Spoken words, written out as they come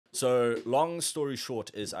So long story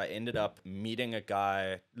short is I ended up meeting a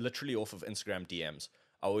guy literally off of Instagram DMs.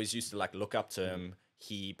 I always used to like look up to him.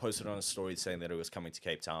 He posted on a story saying that he was coming to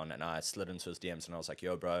Cape Town, and I slid into his DMs and I was like,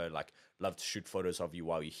 "Yo, bro, like, love to shoot photos of you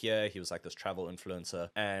while you're here." He was like this travel influencer,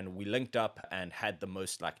 and we linked up and had the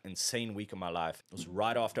most like insane week of my life. It was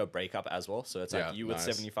right after a breakup as well, so it's like Yeah, you with nice.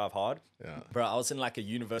 75 hard. Yeah. Bro, I was in like a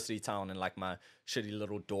university town in like my shitty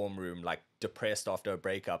little dorm room, like depressed after a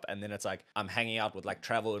breakup. And then it's like I'm hanging out with like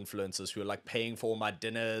travel influencers who are like paying for all my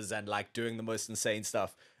dinners and like doing the most insane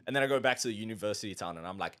stuff. And then I go back to the university town and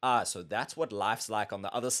I'm like, so that's what life's like on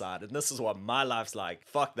the other side. And this is what my life's like.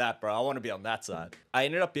 Fuck that, bro. I want to be on that side. I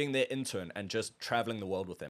ended up being their intern and just traveling the world with them.